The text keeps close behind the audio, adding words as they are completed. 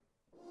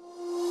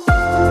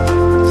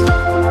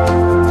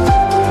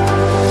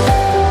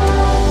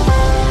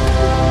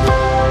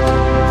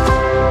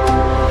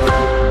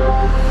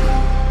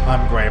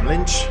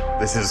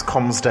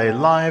Comms Day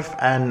Live,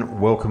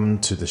 and welcome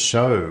to the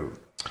show.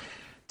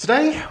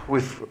 Today,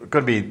 we're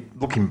going to be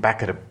looking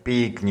back at a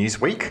big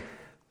news week.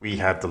 We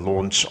had the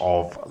launch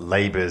of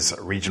Labor's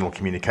regional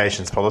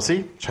communications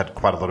policy, which had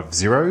quite a lot of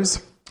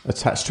zeros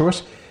attached to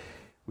it.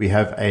 We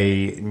have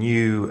a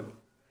new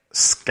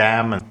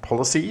scam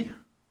policy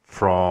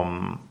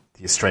from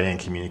the Australian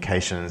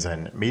Communications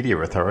and Media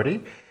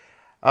Authority.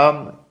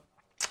 We'll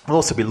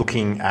also be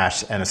looking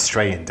at an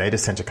Australian data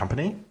centre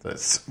company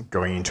that's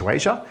going into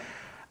Asia,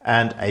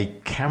 and a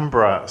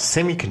Canberra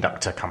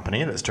semiconductor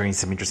company that's doing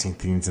some interesting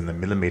things in the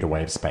millimetre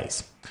wave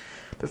space.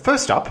 But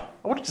first up,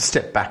 I wanted to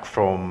step back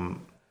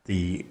from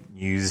the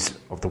news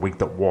of the week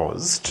that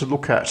was to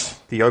look at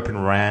the Open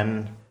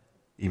RAN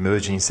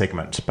emerging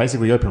segment.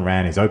 Basically, Open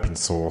RAN is open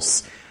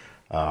source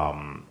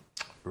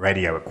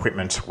radio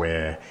equipment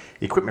where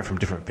equipment from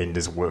different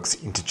vendors works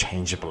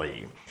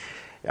interchangeably.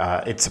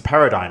 It's a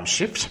paradigm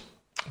shift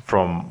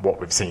from what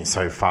we've seen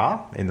so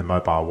far in the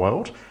mobile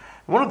world.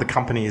 One of the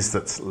companies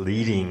that's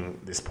leading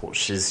this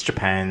push is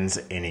Japan's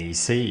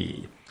NEC.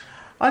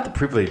 I had the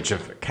privilege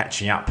of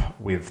catching up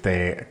with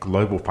their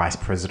Global Vice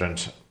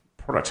President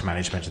Product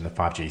Management in the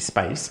 5G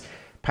space,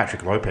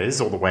 Patrick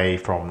Lopez, all the way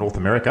from North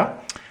America,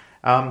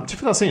 to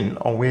fill us in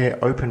on where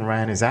Open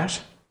RAN is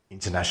at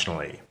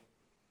internationally.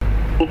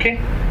 Okay.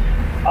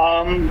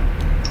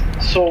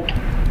 So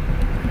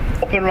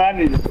Open RAN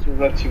is a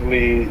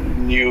relatively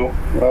new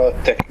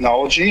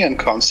technology and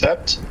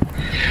concept.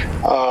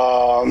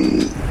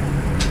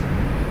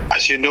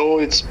 As you know,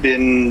 it's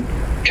been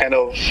kind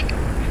of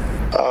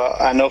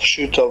an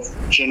offshoot of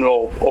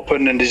general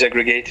open and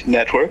disaggregated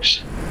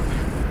networks.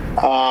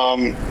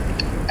 And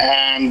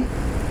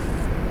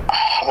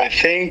I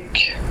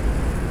think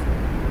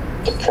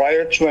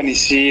prior to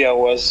NEC, I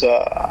was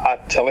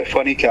at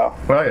Telefonica.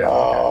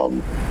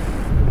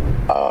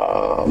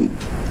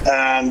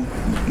 And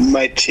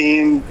my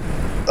team,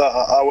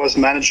 I was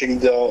managing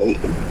the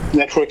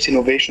networks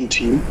innovation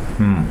team.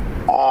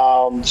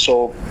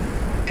 So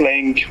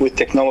playing with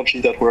technology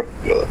that were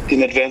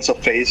in advance of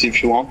phase,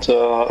 if you want,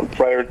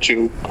 prior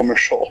to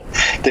commercial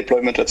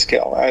deployment at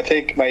scale. I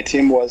think my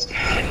team was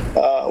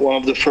one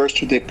of the first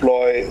to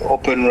deploy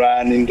Open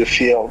RAN in the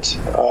field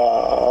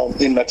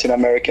in Latin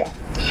America.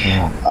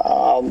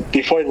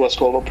 Before it was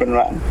called Open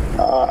RAN.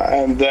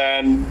 And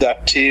then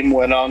that team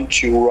went on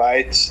to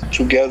write,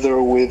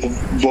 together with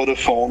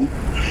Vodafone,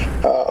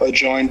 a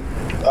joint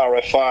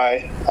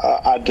RFI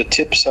at the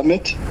TIP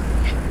Summit,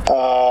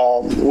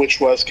 which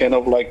was kind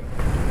of like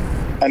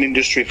an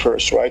industry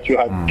first, right? You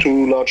had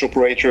two large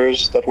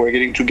operators that were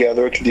getting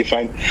together to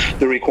define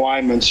the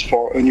requirements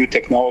for a new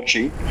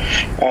technology,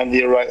 and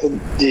the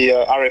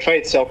RFI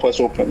itself was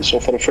open.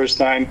 So for the first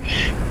time,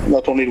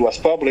 not only it was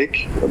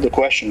public, the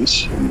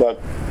questions, but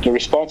the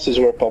responses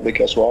were public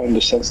as well, in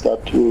the sense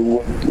that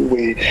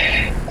we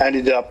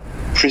ended up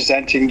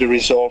presenting the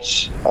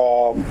results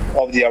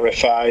of the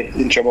RFI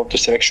in terms of the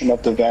selection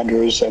of the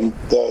vendors and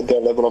their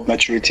level of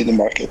maturity in the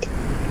market.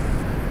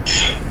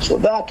 So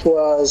that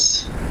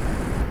was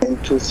in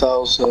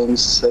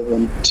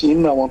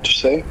 2017, I want to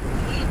say,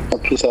 or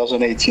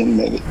 2018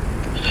 maybe.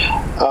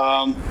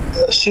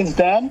 Since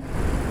then,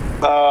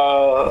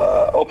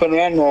 Open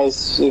RAN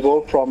has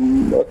evolved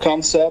from a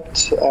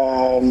concept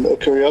and a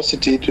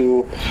curiosity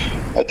to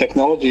a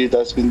technology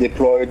that's been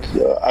deployed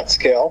at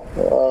scale,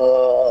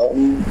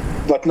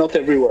 but not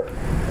everywhere.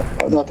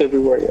 Not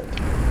everywhere yet.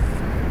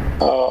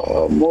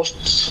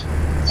 Most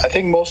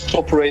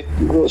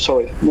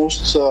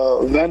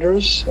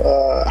vendors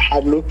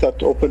had looked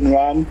at Open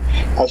RAN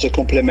as a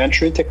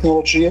complementary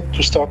technology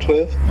to start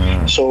with.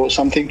 So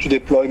something to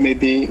deploy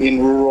maybe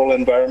in rural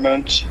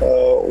environments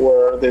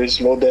where there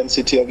is low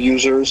density of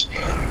users,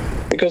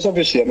 because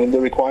obviously, I mean, the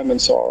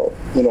requirements are,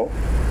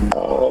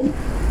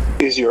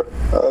 easier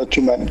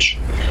to manage.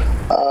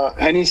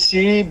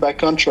 NEC, by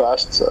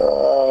contrast,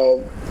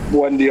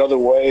 went the other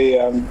way,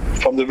 and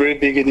from the very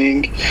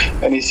beginning,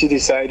 NEC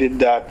decided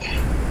that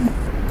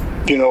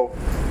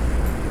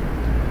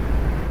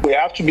we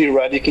have to be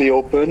radically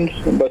open,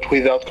 but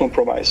without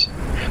compromise.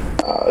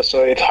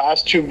 So it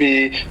has to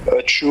be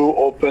a true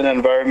open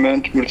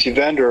environment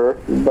multi-vendor,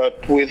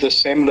 but with the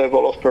same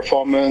level of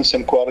performance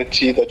and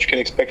quality that you can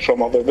expect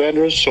from other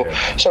vendors. So,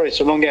 sorry,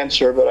 it's a long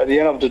answer, but at the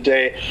end of the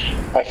day,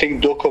 I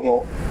think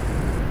Docomo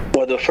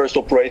was the first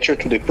operator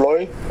to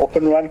deploy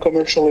Open RAN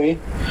commercially,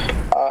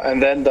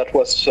 and then that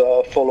was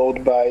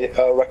followed by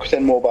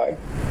Rakuten Mobile,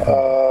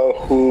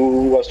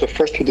 who was the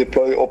first to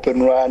deploy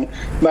Open RAN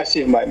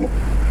Massive MIMO.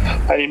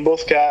 And in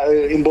both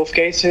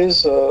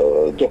cases,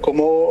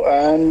 Docomo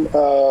and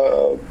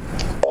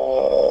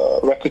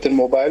Rakuten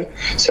Mobile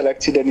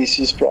selected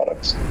NEC's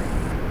products.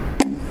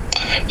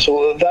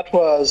 So that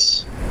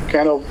was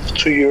kind of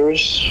 2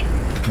 years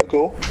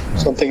ago,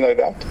 something like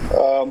that.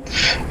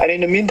 And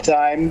in the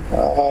meantime,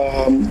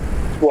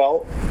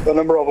 a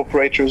number of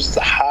operators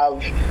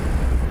have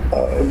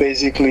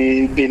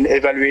basically been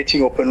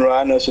evaluating Open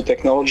RAN as a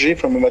technology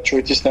from a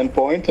maturity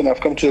standpoint, and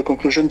I've come to the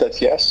conclusion that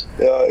yes,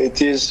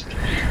 it is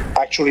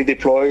actually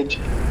deployed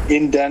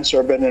in dense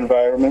urban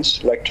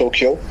environments like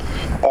Tokyo,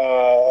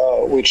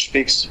 which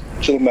speaks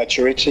to the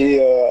maturity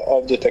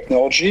of the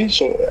technology.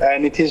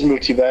 And it is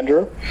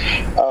multi-vendor.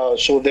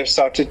 So they've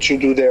started to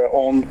do their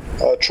own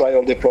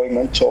trial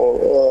deployment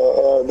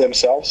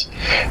themselves.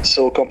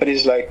 So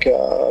companies like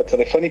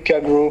Telefonica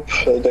Group,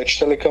 Deutsche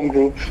Telekom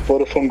Group,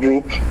 Vodafone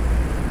Group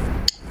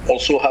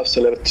also have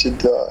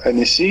selected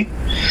NEC,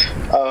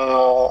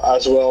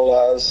 as well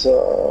as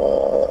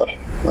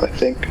I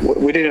think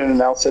we didn't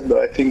announce it, but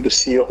I think the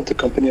CEO of the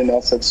company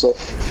announced it. So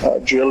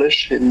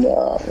Drillisch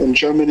in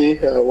Germany,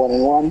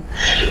 1&1.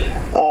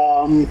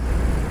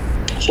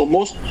 So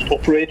most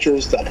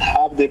operators that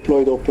have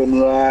deployed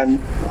Open RAN,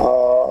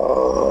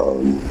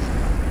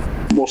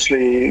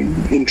 mostly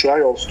in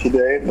trials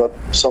today, but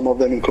some of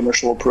them in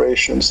commercial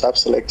operations, have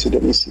selected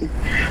NEC.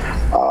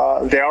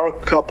 There are a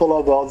couple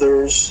of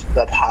others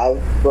that have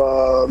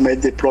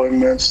made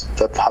deployments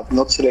that have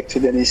not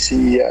selected NEC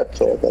yet,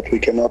 that we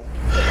cannot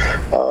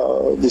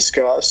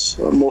discuss,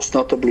 most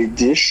notably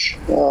Dish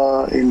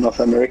in North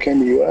America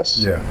and the US.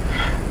 Yeah.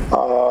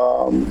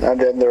 And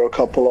then there are a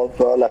couple of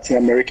Latin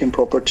American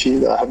property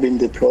that have been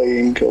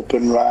deploying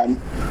Open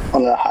RAN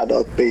on a ad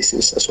hoc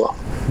basis as well.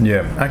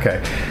 Yeah.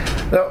 Okay.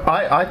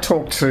 I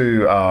talked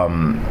to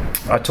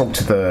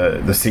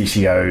the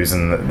CTOs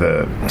and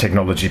the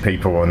technology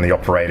people and the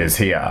operators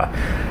here,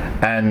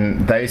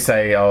 and they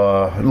say,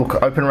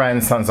 "Look, Open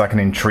RAN sounds like an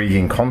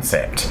intriguing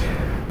concept,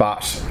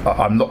 but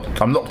I'm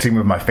locked in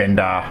with my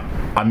vendor.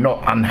 I'm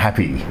not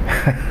unhappy."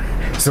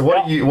 So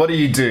what do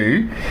you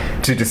do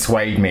to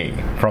dissuade me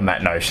from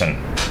that notion?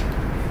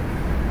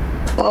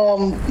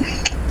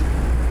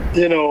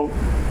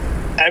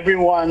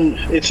 Everyone,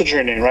 it's a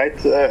journey, right?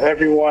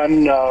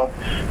 Everyone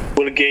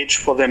will gauge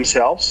for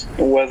themselves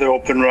whether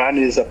Open RAN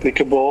is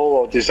applicable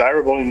or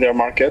desirable in their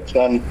market.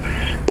 And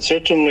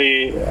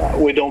certainly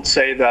we don't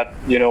say that,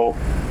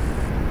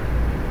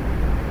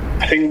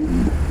 I think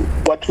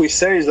what we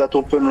say is that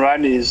Open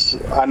RAN is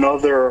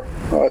another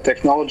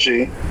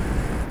technology,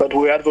 but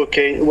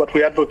what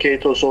we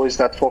advocate also is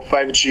that for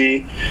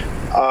 5G,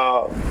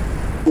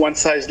 one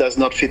size does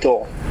not fit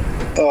all.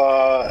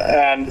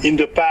 And in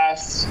the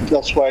past,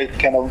 that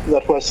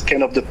was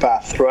kind of the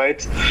path,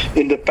 right?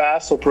 In the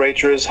past,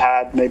 operators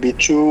had maybe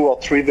 2 or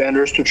 3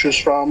 vendors to choose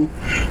from.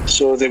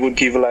 So they would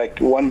give like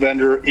one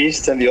vendor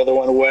east and the other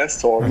one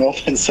west, or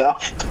north and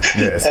south.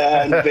 Yes.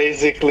 And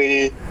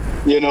basically,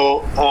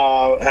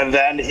 and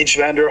then each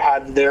vendor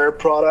had their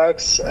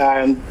products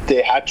and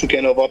they had to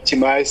kind of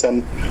optimize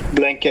and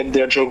blanket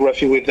their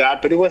geography with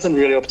that. But it wasn't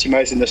really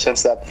optimized in the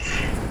sense that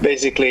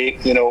basically,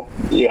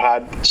 you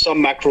had some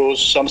macros,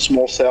 some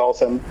small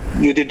cells, and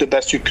you did the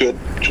best you could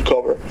to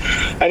cover.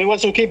 And it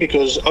was okay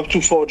because up to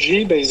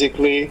 4G,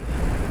 basically,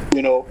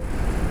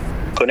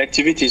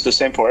 connectivity is the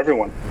same for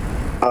everyone.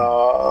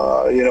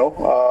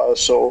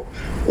 So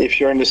if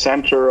you're in the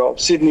center of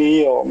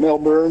Sydney or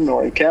Melbourne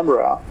or in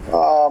Canberra,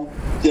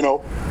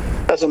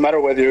 doesn't matter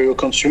whether you're a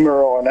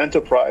consumer or an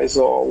enterprise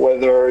or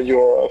whether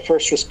you're a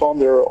first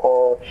responder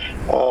or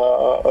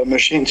a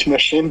machine to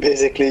machine,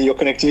 basically your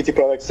connectivity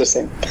product is the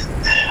same.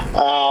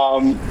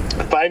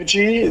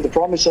 5G, the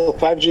promise of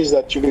 5G is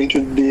that you're going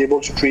to be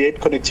able to create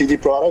connectivity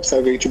products that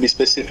are going to be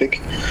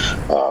specific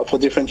for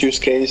different use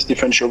cases,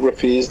 different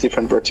geographies,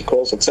 different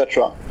verticals,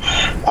 etc.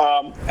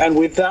 And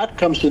with that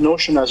comes the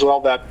notion as well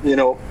that,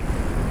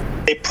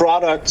 a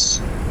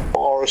product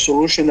or a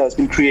solution that's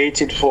been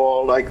created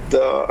for like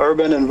the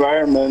urban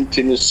environment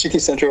in the city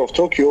center of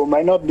Tokyo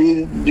might not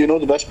be,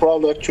 the best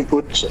product to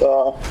put,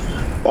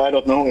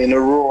 in a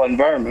rural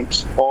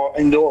environment or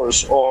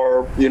indoors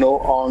or,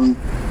 on,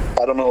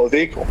 a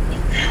vehicle.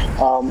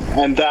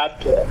 And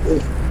that,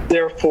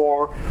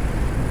 therefore,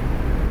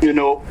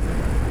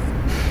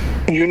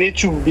 you need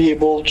to be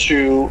able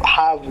to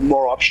have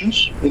more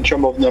options in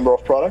terms of number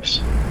of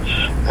products.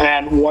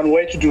 And one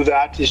way to do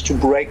that is to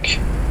break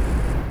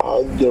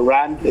the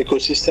RAN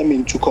ecosystem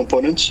into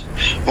components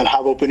and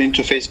have open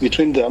interface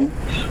between them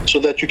so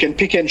that you can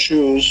pick and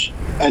choose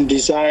and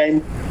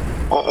design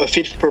a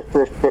fit for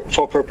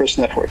purpose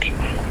network.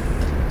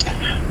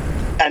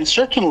 And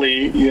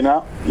certainly,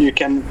 you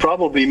can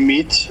probably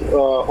meet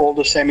all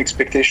the same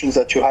expectations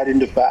that you had in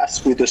the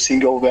past with a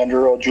single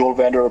vendor or dual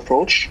vendor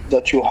approach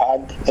that you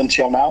had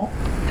until now.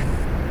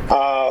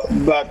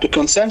 But the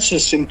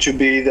consensus seems to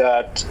be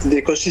that the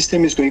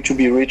ecosystem is going to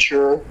be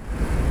richer,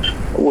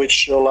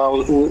 which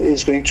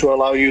is going to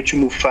allow you to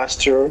move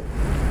faster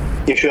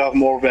if you have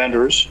more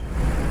vendors,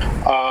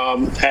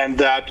 and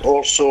that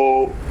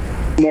also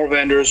more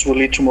vendors will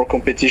lead to more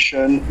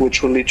competition,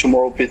 which will lead to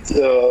more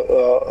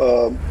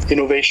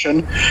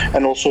innovation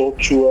and also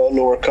to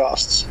lower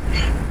costs.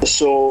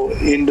 So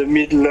in the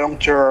mid-long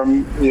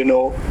term,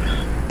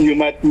 you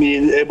might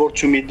be able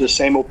to meet the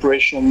same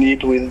operational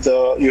need with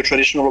your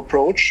traditional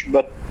approach,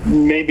 but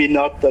maybe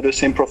not at the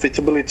same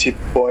profitability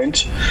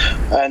point,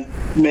 and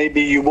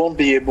maybe you won't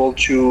be able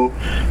to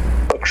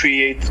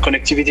create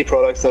connectivity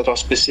products that are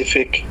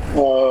specific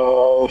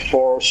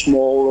for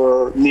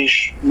smaller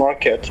niche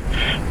market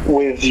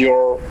with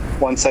your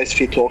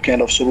one-size-fits-all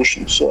kind of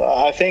solution. So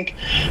I think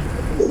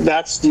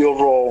that's the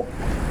overall,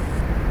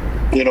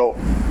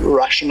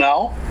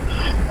 rationale.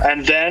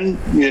 And then,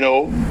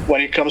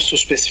 when it comes to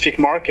specific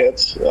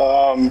markets,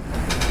 I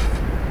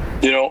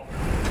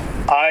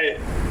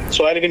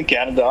live in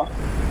Canada,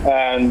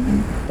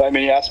 and by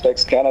many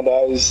aspects,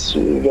 Canada is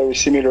very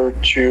similar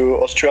to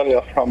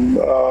Australia from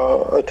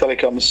a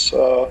telecoms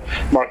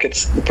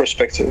market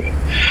perspective.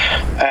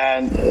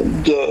 And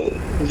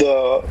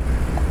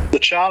the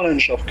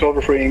challenge of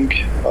covering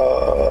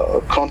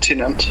a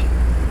continent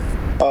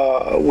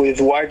with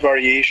wide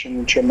variation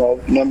in terms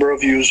of number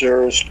of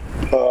users,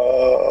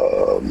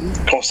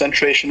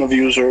 concentration of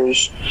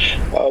users,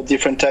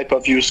 different type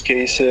of use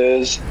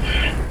cases,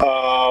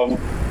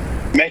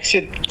 makes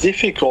it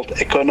difficult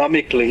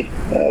economically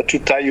to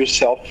tie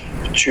yourself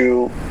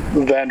to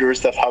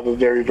vendors that have a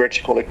very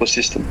vertical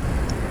ecosystem.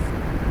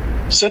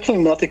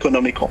 Certainly not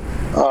economical.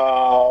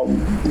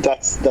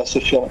 That's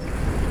the feeling.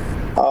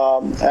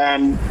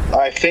 And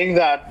I think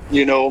that,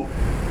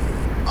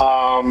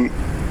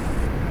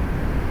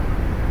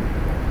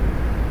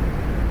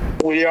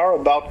 we are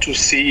about to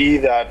see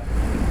that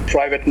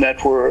private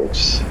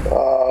networks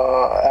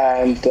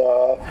and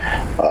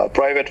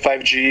private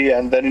 5G,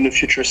 and then in the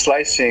future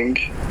slicing,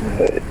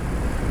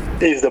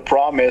 is the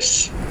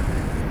promise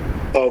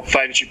of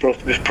 5G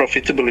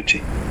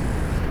profitability.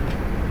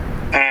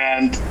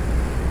 And,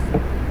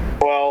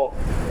 well,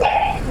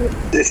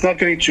 it's not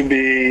going to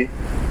be...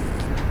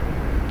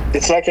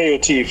 It's like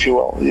IoT, if you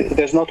will.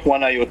 There's not one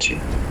IoT.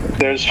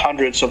 There's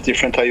hundreds of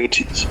different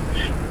IoTs.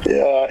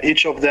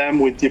 Each of them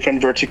with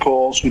different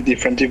verticals, with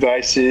different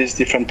devices,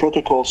 different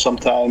protocols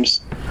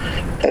sometimes.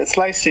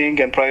 Slicing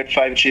and private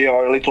 5G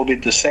are a little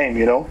bit the same,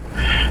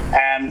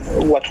 And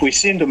what we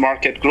see in the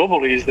market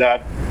globally is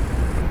that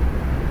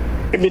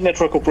maybe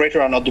network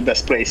operators are not the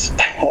best place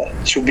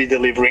to be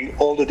delivering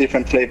all the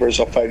different flavors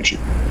of 5G,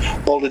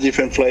 all the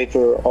different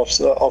flavor of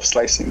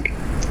slicing.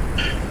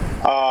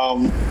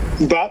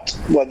 But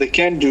what they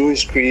can do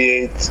is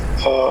create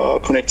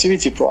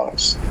connectivity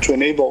products to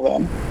enable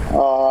them.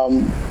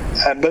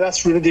 But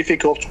that's really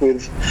difficult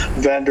with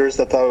vendors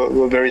that have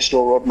a very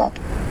slow roadmap,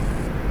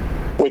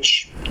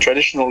 which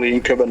traditionally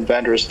incumbent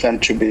vendors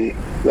tend to be,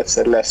 let's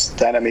say, less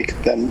dynamic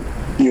than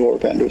newer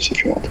vendors,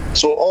 if you want.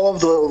 So all of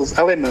those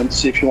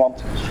elements, if you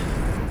want,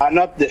 are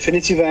not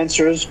definitive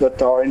answers,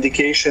 but are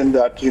indication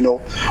that,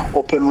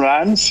 Open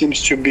RAN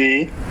seems to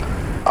be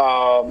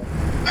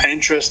an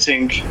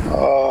interesting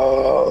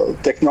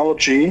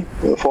technology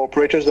for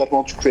operators that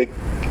want to create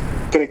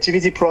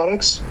connectivity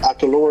products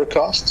at a lower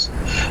cost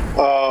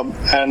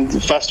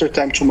and faster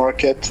time to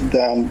market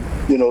than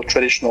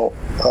traditional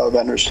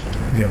vendors.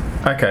 Yeah.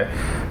 Okay.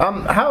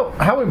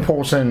 How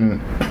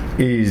important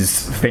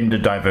is vendor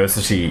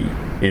diversity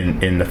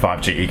in the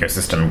 5G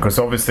ecosystem? Because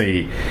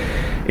obviously,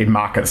 in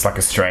markets like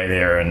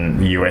Australia and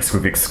the US,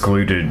 we've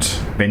excluded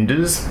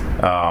vendors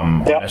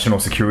on national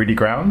security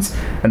grounds,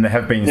 and there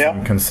have been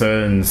some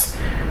concerns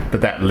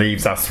that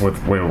leaves us with,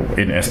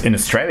 in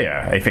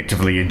Australia,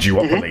 effectively a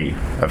duopoly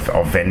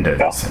of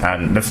vendors,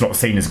 and that's not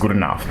seen as good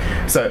enough.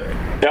 So,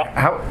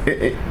 how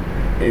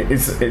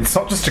it's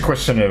not just a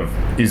question of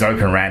is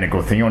Open RAN a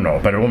good thing or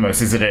not, but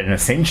almost is it an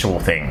essential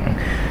thing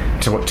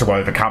to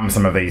overcome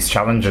some of these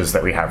challenges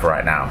that we have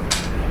right now?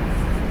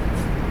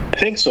 I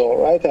think so,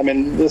 right? I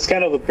mean, it's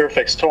kind of a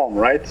perfect storm,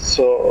 right?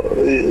 So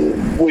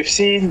we've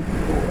seen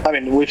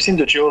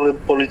the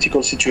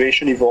geopolitical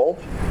situation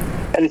evolve,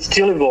 and it's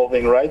still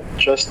evolving, right?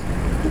 Just,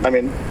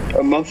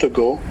 a month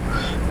ago,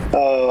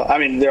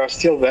 there are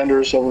still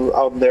vendors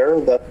out there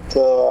that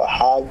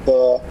have,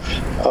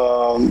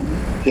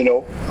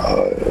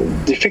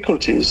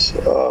 difficulties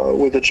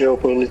with the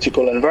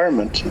geopolitical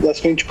environment.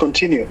 That's going to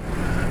continue.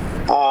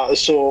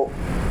 So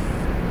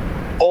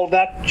all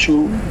that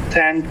to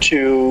tend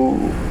to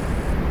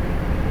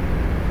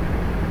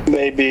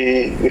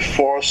maybe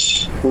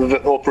force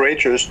the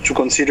operators to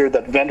consider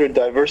that vendor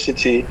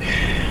diversity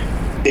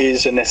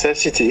is a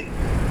necessity,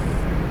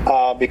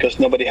 because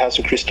nobody has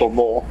a crystal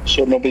ball,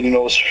 so nobody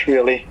knows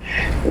really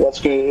what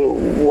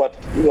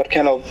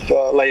kind of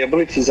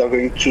liabilities are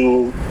going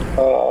to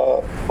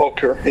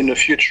occur in the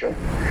future.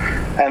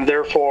 And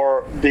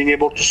therefore, being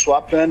able to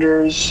swap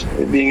vendors,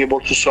 being able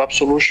to swap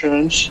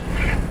solutions,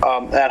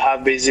 and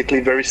have basically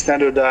very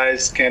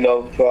standardized kind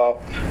of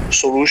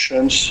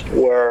solutions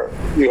where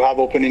you have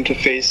open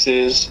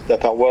interfaces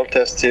that are well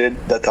tested,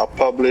 that are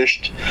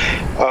published,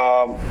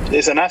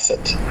 is an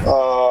asset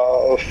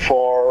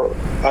for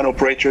an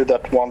operator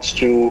that wants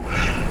to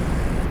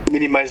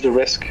minimize the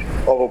risk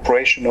of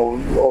operation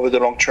over the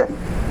long term.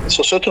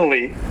 So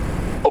certainly,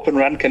 Open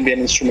RAN can be an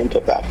instrument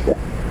of that.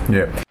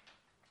 Yeah.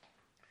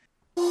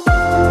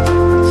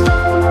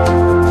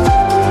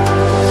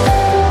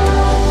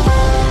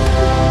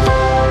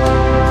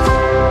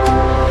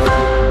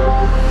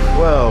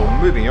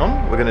 Moving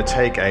on, we're going to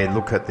take a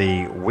look at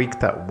the week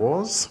that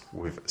was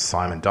with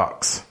Simon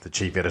Dux, the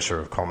Chief Editor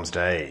of Comms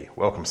Day.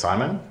 Welcome,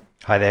 Simon.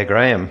 Hi there,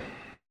 Graham.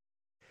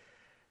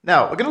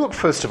 Now, we're going to look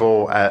first of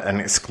all at an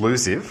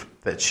exclusive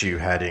that you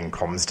had in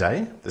Comms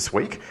Day this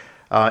week.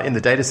 In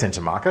the data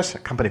center market, a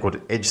company called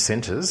Edge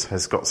Centers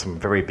has got some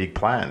very big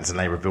plans, and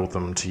they revealed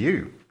them to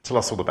you. Tell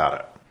us all about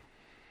it.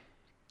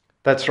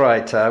 That's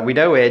right. We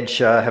know Edge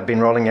have been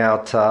rolling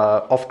out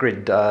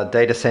off-grid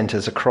data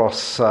centers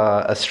across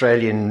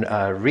Australian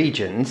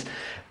regions.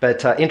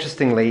 But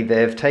interestingly,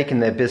 they've taken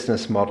their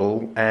business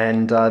model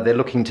and they're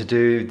looking to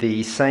do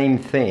the same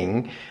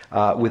thing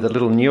with a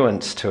little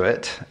nuance to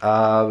it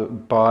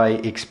by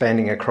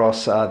expanding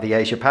across the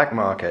Asia-Pac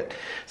market.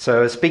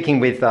 So speaking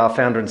with our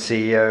founder and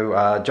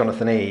CEO,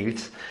 Jonathan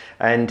Eves,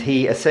 and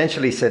he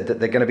essentially said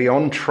that they're going to be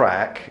on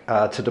track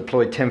to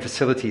deploy 10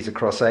 facilities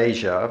across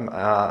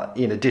Asia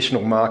in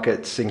additional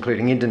markets,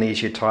 including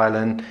Indonesia,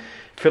 Thailand,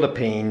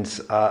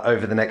 Philippines,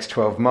 over the next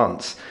 12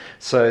 months.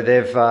 So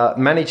they've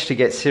managed to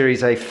get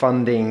Series A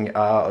funding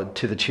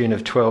to the tune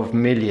of 12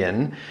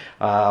 million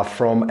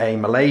from a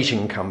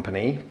Malaysian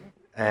company,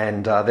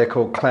 and they're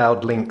called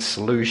CloudLink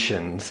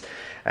Solutions.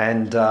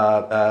 And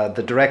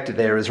the director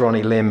there is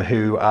Ronnie Lim,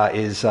 who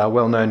is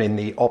well known in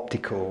the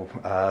optical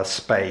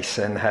space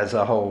and has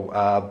a whole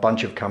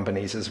bunch of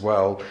companies as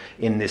well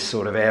in this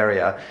sort of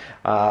area.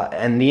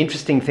 And the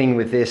interesting thing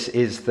with this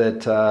is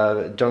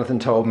that Jonathan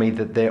told me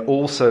that they're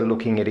also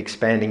looking at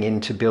expanding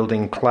into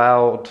building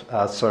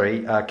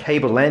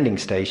cable landing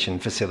station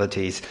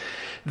facilities.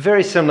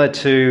 Very similar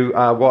to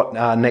what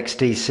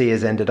NextDC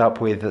has ended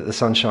up with at the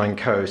Sunshine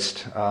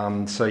Coast.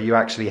 So you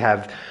actually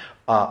have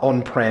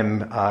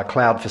on-prem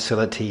cloud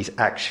facilities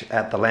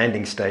at the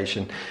landing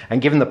station.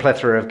 And given the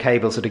plethora of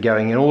cables that are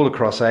going in all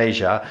across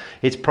Asia,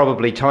 it's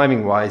probably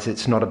timing-wise,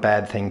 it's not a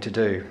bad thing to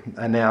do.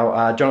 And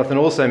now, Jonathan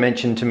also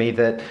mentioned to me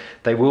that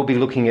they will be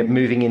looking at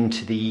moving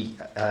into the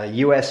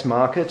US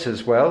market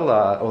as well,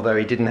 although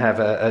he didn't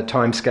have a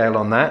time scale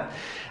on that.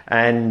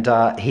 And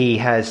he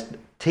has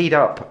teed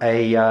up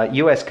a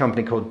US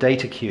company called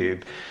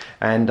DataCube.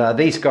 And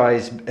these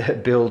guys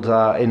build,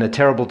 in a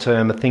terrible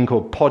term, a thing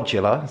called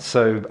podular,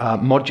 so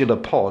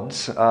modular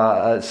pods,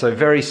 so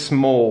very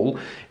small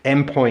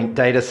endpoint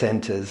data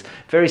centers,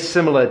 very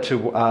similar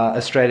to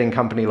Australian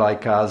company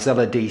like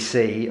Zella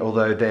DC,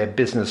 although their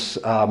business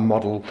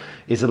model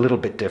is a little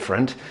bit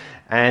different.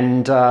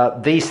 And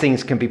these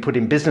things can be put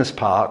in business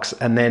parks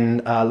and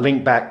then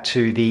linked back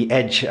to the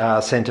Edge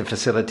Center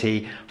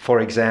facility, for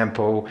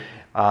example,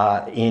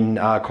 in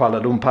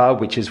Kuala Lumpur,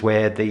 which is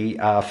where the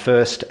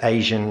first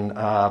Asian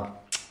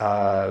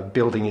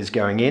building is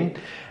going in.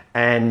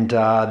 And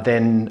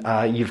then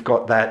you've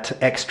got that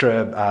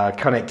extra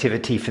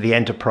connectivity for the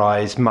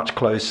enterprise much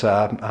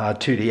closer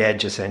to the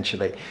edge,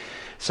 essentially.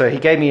 So he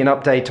gave me an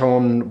update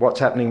on what's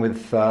happening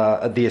with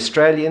the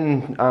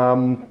Australian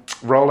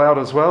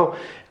rollout as well.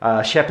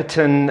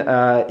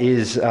 Shepparton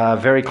is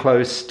very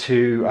close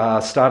to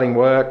starting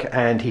work,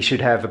 and he should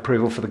have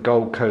approval for the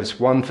Gold Coast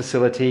 1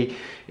 facility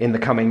in the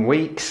coming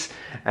weeks.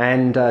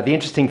 And the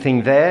interesting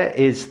thing there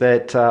is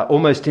that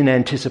almost in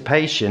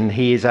anticipation,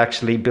 he is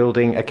actually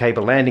building a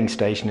cable landing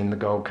station in the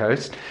Gold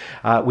Coast.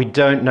 We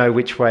don't know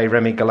which way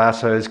Remy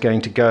Galasso is going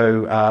to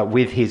go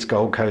with his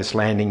Gold Coast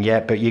landing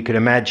yet, but you could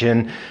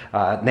imagine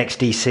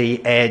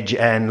NextDC, Edge,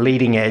 and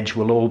Leading Edge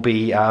will all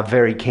be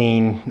very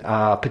keen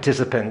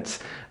participants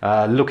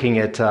looking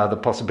at the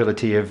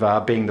possibility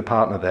of being the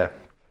partner there.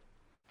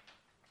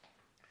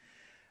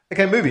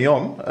 Okay, moving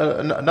on.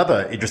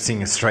 Another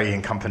interesting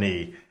Australian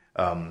company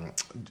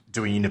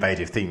doing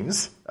innovative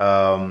things.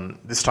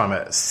 This time,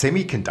 a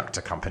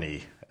semiconductor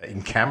company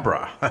in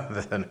Canberra.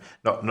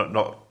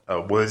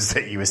 not words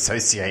that you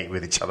associate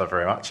with each other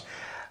very much.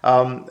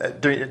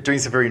 Doing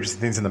some very interesting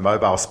things in the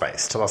mobile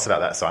space. Tell us about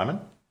that, Simon.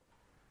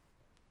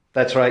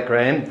 That's right,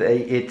 Graham.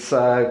 It's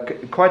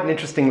quite an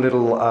interesting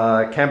little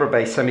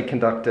Canberra-based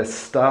semiconductor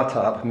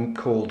startup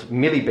called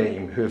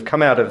Millibeam, who have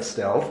come out of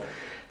stealth.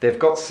 They've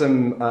got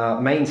some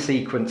main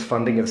sequence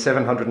funding of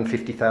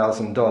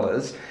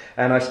 $750,000,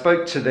 and I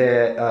spoke to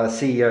their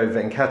CEO,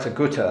 Venkata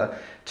Gutta,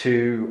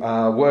 to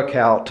work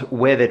out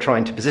where they're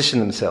trying to position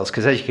themselves,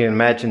 because as you can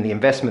imagine, the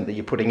investment that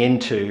you're putting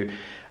into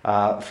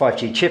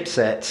 5G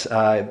chipsets,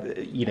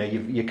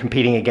 you're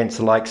competing against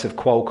the likes of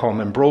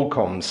Qualcomm and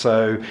Broadcom.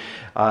 So,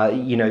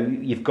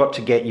 you've got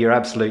to get your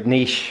absolute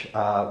niche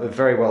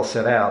very well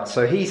set out.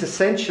 So he's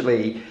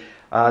essentially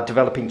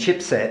developing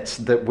chipsets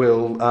that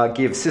will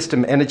give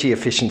system energy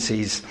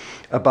efficiencies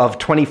above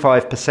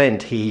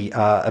 25%, he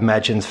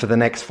imagines, for the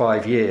next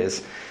 5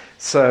 years.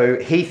 So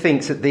he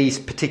thinks that these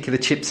particular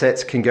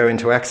chipsets can go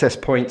into access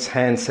points,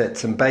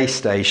 handsets, and base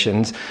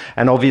stations.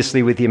 And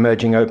obviously, with the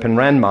emerging Open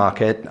RAN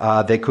market,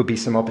 there could be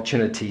some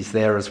opportunities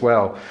there as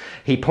well.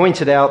 He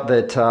pointed out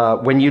that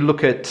when you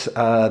look at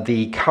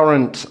the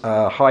current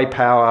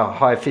high-power,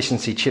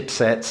 high-efficiency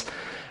chipsets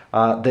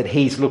that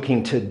he's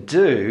looking to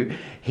do,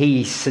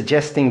 he's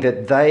suggesting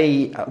that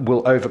they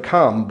will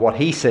overcome what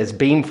he says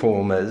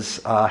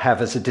beamformers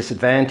have as a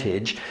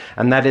disadvantage,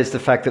 and that is the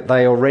fact that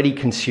they already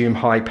consume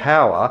high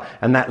power,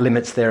 and that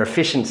limits their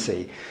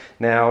efficiency.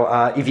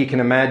 Now, if you can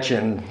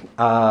imagine,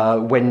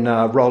 when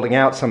rolling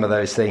out some of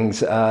those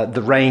things,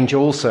 the range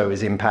also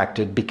is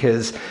impacted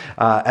because,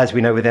 as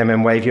we know with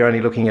mmWave, you're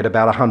only looking at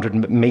about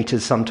 100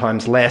 meters,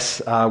 sometimes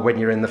less, when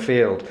you're in the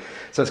field.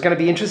 So it's going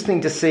to be interesting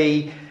to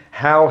see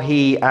how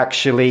he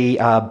actually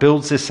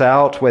builds this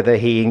out, whether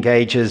he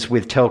engages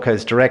with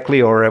telcos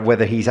directly or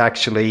whether he's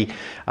actually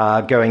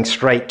going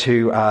straight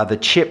to the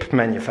chip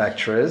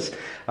manufacturers.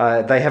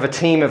 They have a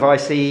team of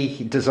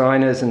IC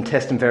designers and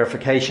test and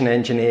verification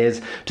engineers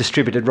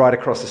distributed right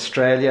across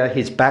Australia.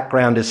 His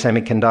background is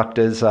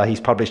semiconductors. He's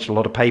published a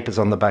lot of papers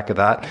on the back of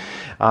that.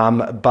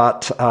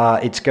 But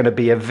it's going to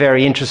be a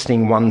very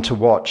interesting one to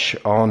watch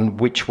on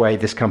which way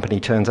this company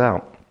turns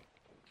out.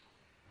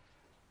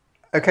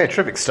 Okay,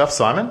 terrific stuff,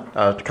 Simon.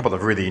 A couple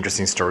of really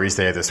interesting stories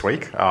there this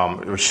week,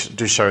 which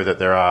do show that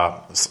there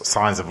are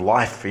signs of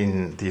life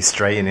in the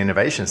Australian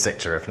innovation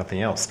sector, if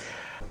nothing else.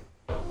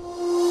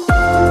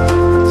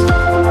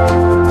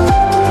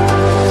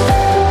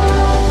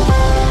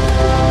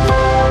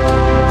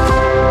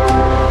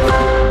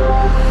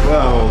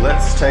 Well,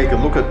 let's take a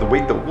look at the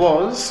week that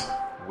was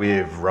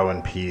with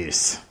Rowan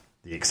Pearce,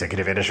 the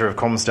executive editor of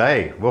Comms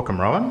Day. Welcome,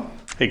 Rowan.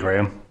 Hey,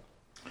 Graham.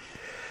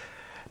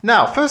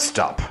 Now, first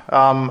up,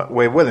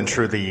 we're well and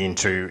truly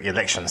into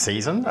election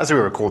season. As we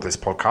record this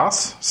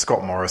podcast,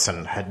 Scott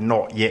Morrison had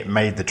not yet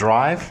made the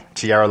drive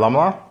to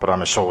Yarralumla, but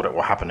I'm assured it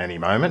will happen any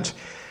moment.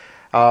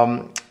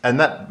 And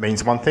that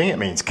means one thing. It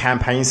means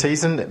campaign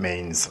season. It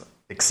means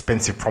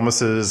expensive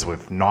promises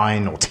with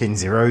 9 or 10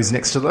 zeros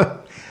next to them.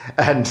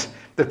 And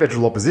the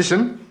federal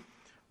opposition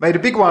made a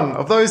big one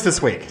of those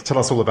this week. Tell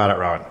us all about it,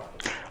 Rowan.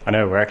 I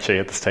know we're actually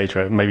at the stage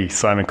where maybe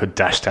Simon could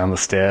dash down the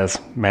stairs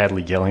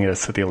madly yelling at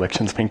us that the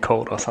election's been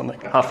called or something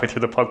halfway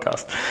through the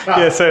podcast.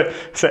 Yeah, so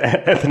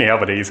Anthony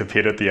Albanese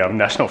appeared at the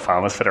National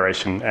Farmers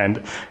Federation, and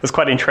it was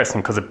quite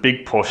interesting because a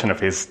big portion of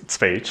his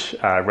speech,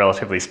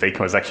 relatively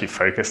speaking, was actually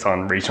focused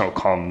on regional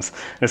comms.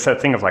 And it's that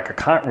thing of like, I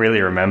can't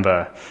really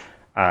remember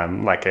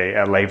like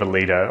a Labor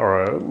leader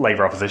or a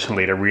Labor opposition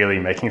leader really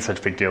making such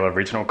a big deal of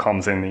regional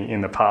comms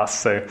in the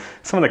past. So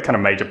some of the kind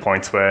of major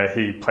points were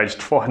he pledged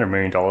 $400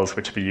 million,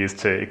 which would be used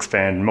to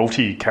expand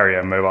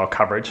multi-carrier mobile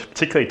coverage,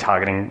 particularly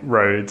targeting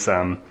roads,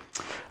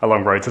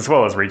 along roads, as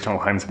well as regional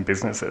homes and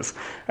businesses.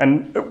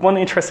 And one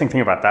interesting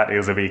thing about that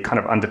is it'll be kind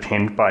of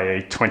underpinned by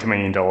a $20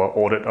 million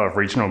audit of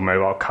regional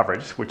mobile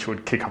coverage, which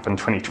would kick up in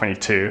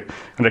 2022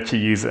 and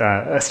actually use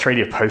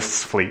Australia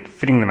Post's fleet,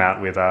 fitting them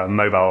out with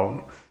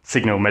mobile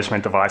signal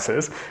measurement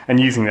devices and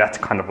using that to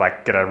kind of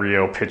like get a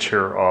real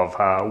picture of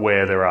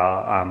where there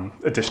are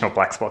additional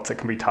black spots that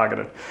can be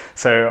targeted.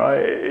 So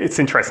it's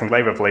interesting.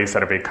 Labor believes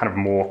that it'll be kind of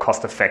more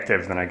cost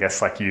effective than I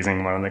guess like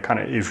using one of the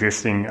kind of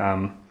existing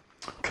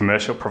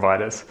commercial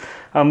providers.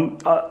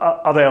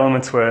 Other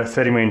elements were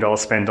 $30 million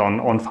spent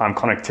on farm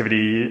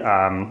connectivity,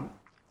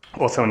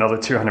 also another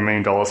 $200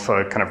 million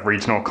for kind of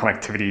regional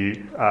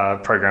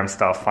connectivity program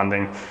staff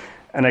funding.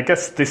 And I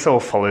guess this all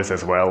follows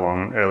as well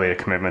on earlier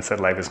commitments that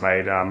Labor's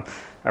made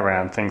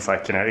around things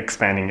like,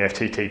 expanding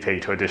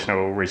FTTP to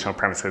additional regional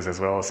premises,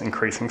 as well as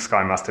increasing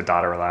Sky Muster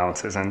data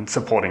allowances and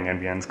supporting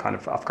NBN's kind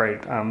of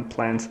upgrade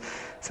plans.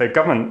 So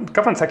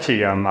government's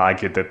actually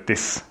argued that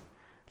this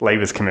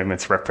Labor's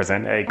commitments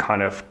represent a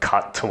kind of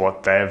cut to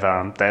what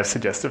they've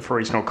suggested for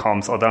regional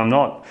comms,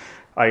 although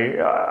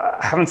I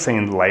haven't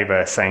seen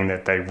Labor saying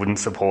that they wouldn't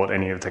support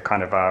any of the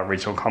kind of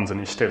regional comms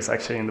initiatives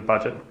actually in the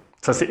budget.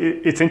 So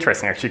it's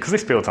interesting, actually, because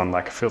this builds on,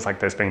 like, it feels like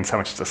there's been so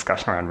much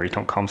discussion around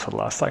regional comms for the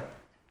last,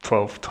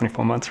 12,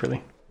 24 months,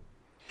 really.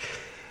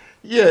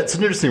 Yeah, it's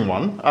an interesting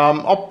one.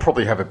 I'll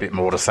probably have a bit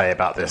more to say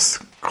about this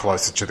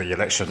closer to the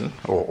election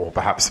or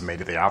perhaps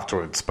immediately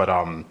afterwards. But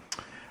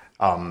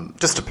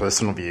just a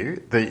personal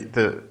view,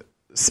 the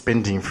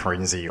spending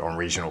frenzy on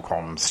regional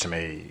comms, to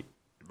me,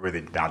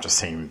 really now just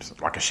seems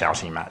like a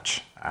shouting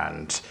match.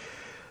 And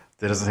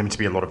there doesn't seem to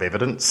be a lot of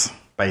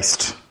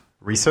evidence-based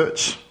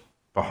research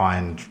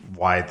behind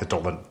why the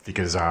dollar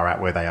figures are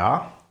at where they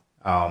are.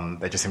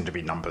 They just seem to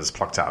be numbers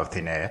plucked out of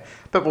thin air.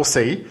 But we'll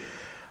see.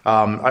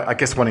 I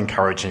guess one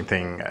encouraging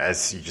thing,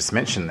 as you just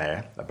mentioned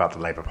there, about the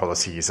Labor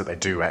policy is that they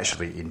do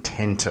actually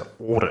intend to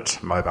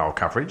audit mobile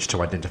coverage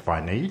to identify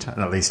need.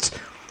 And at least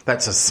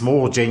that's a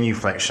small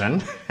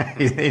genuflection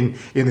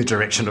in the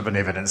direction of an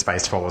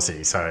evidence-based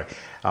policy. So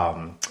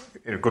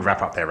a good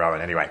wrap up there, Rowan.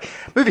 Anyway,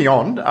 moving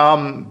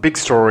on, big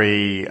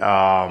story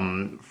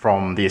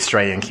from the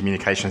Australian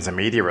Communications and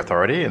Media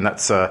Authority, and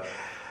that's a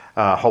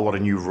whole lot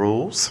of new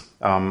rules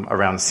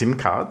around SIM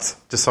cards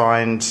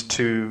designed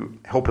to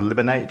help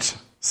eliminate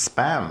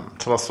spam.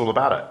 Tell us all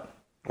about it.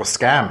 Or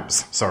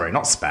scams. Sorry,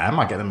 not spam.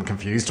 I get them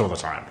confused all the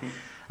time.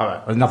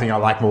 There's nothing I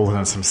like more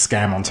than some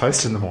scam on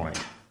toast in the morning.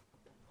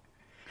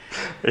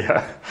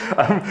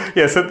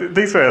 Yeah. So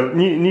these were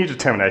new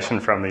determination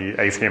from the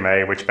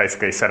ACMA, which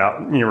basically set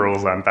out new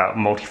rules about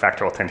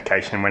multi-factor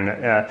authentication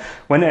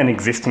when an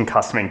existing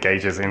customer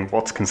engages in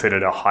what's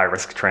considered a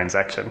high-risk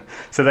transaction.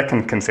 So that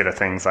can consider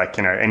things like,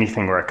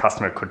 anything where a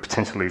customer could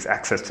potentially lose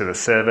access to the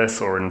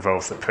service, or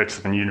involves the purchase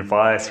of a new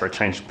device or a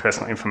change in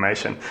personal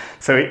information.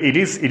 So it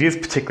is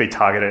particularly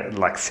targeted at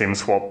like SIM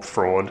swap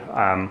fraud.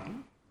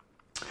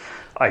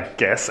 I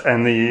guess.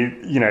 And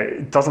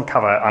it doesn't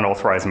cover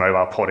unauthorized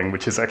mobile porting,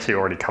 which is actually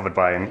already covered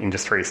by an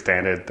industry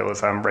standard that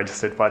was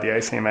registered by the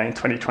ACMA in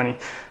 2020.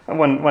 And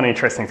one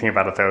interesting thing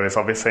about it, though, is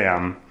obviously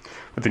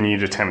with the new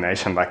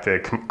determination, like the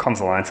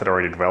Comms Alliance had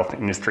already developed an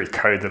industry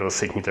code that was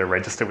seeking to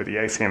register with the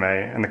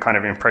ACMA. And the kind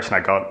of impression I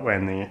got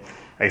when the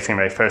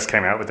ACMA first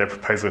came out with their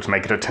proposal to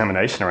make a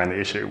determination around the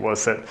issue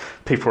was that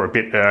people were a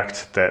bit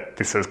irked that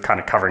this was kind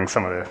of covering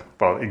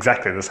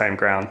exactly the same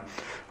ground.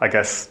 I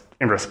guess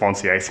in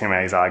response, the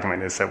ACMA's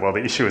argument is that, well,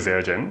 the issue is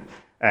urgent,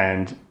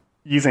 and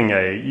using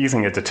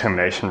a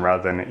determination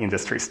rather than an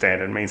industry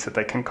standard means that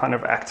they can kind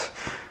of act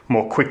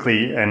more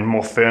quickly and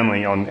more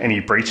firmly on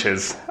any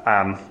breaches.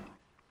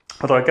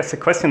 Although I guess the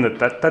question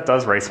that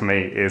does raise for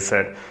me is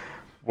that,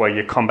 well,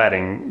 you're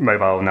combating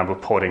mobile number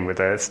porting with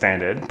a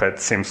standard, but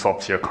SIM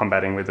swaps you're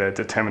combating with a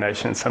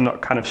determination. So I'm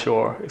not kind of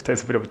sure if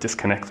there's a bit of a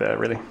disconnect there,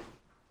 really.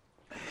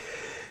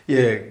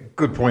 Yeah,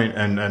 good point.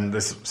 And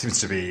there seems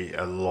to be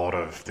a lot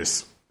of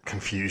this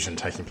confusion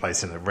taking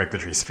place in the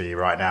regulatory sphere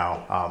right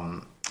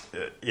now.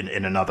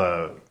 In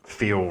another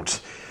field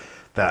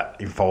that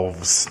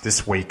involves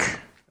this week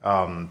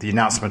the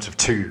announcement of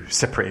 2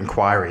 separate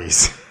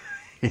inquiries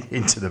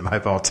into the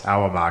mobile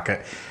tower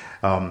market.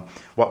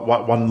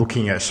 One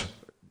looking at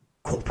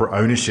corporate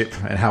ownership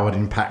and how it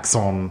impacts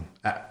on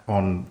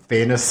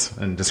fairness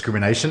and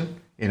discrimination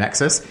in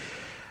access,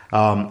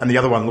 and the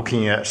other one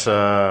looking at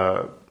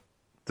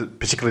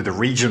particularly the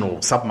regional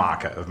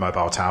submarket of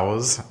mobile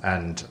towers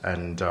and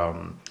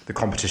the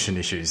competition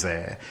issues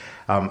there.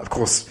 Of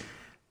course,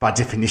 by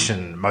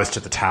definition, most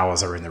of the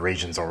towers are in the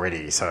regions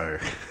already, so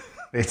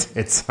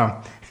it's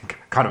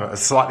kind of a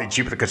slightly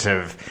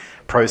duplicative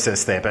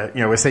process there. But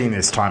we're seeing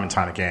this time and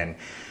time again.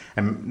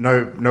 And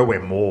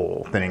nowhere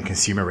more than in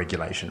consumer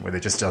regulation, where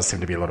there just does seem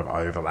to be a lot of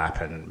overlap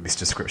and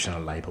misdescription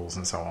of labels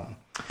and so on.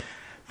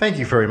 Thank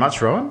you very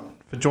much, Rowan,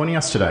 for joining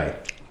us today.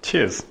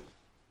 Cheers.